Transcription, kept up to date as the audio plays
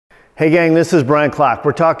Hey gang, this is Brian Klock.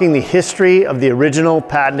 We're talking the history of the original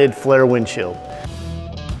patented Flare windshield.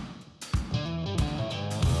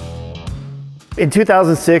 In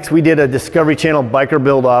 2006, we did a Discovery Channel biker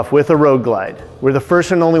build-off with a road glide. We're the first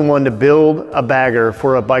and only one to build a bagger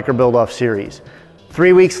for a biker build-off series.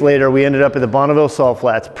 3 weeks later, we ended up at the Bonneville Salt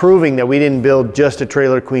Flats, proving that we didn't build just a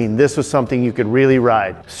trailer queen. This was something you could really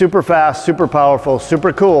ride. Super fast, super powerful,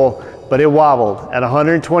 super cool, but it wobbled. At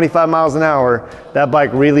 125 miles an hour, that bike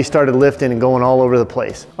really started lifting and going all over the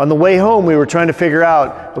place. On the way home, we were trying to figure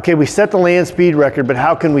out, okay, we set the land speed record, but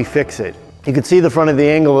how can we fix it? You can see the front of the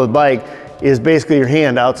angle of the bike is basically your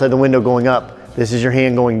hand outside the window going up. This is your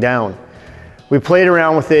hand going down. We played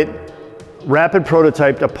around with it, rapid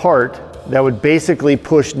prototyped a part that would basically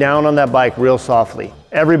push down on that bike real softly.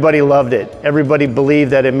 Everybody loved it. Everybody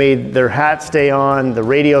believed that it made their hat stay on, the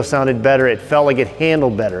radio sounded better, it felt like it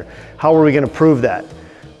handled better. How were we gonna prove that?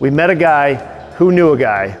 We met a guy who knew a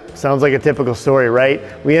guy. Sounds like a typical story, right?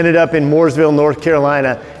 We ended up in Mooresville, North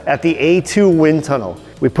Carolina at the A2 wind tunnel.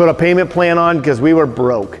 We put a payment plan on because we were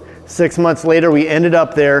broke. 6 months later, we ended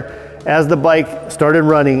up there. As the bike started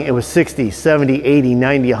running, it was 60, 70, 80,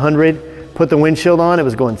 90, 100. Put the windshield on, it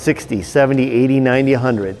was going 60, 70, 80, 90,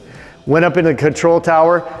 100. Went up in the control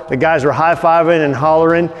tower, the guys were high-fiving and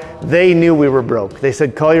hollering. They knew we were broke. They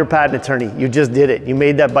said, call your patent attorney, you just did it. You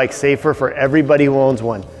made that bike safer for everybody who owns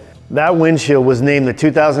one. That windshield was named the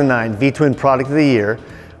 2009 V-Twin Product of the Year,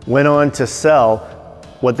 went on to sell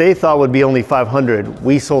what they thought would be only 500.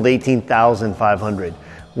 We sold 18,500.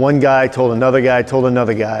 One guy told another guy, told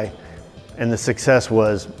another guy, and the success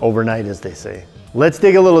was overnight, as they say. Let's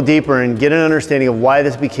dig a little deeper and get an understanding of why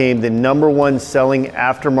this became the #1 selling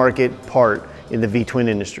aftermarket part in the V-twin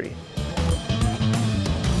industry.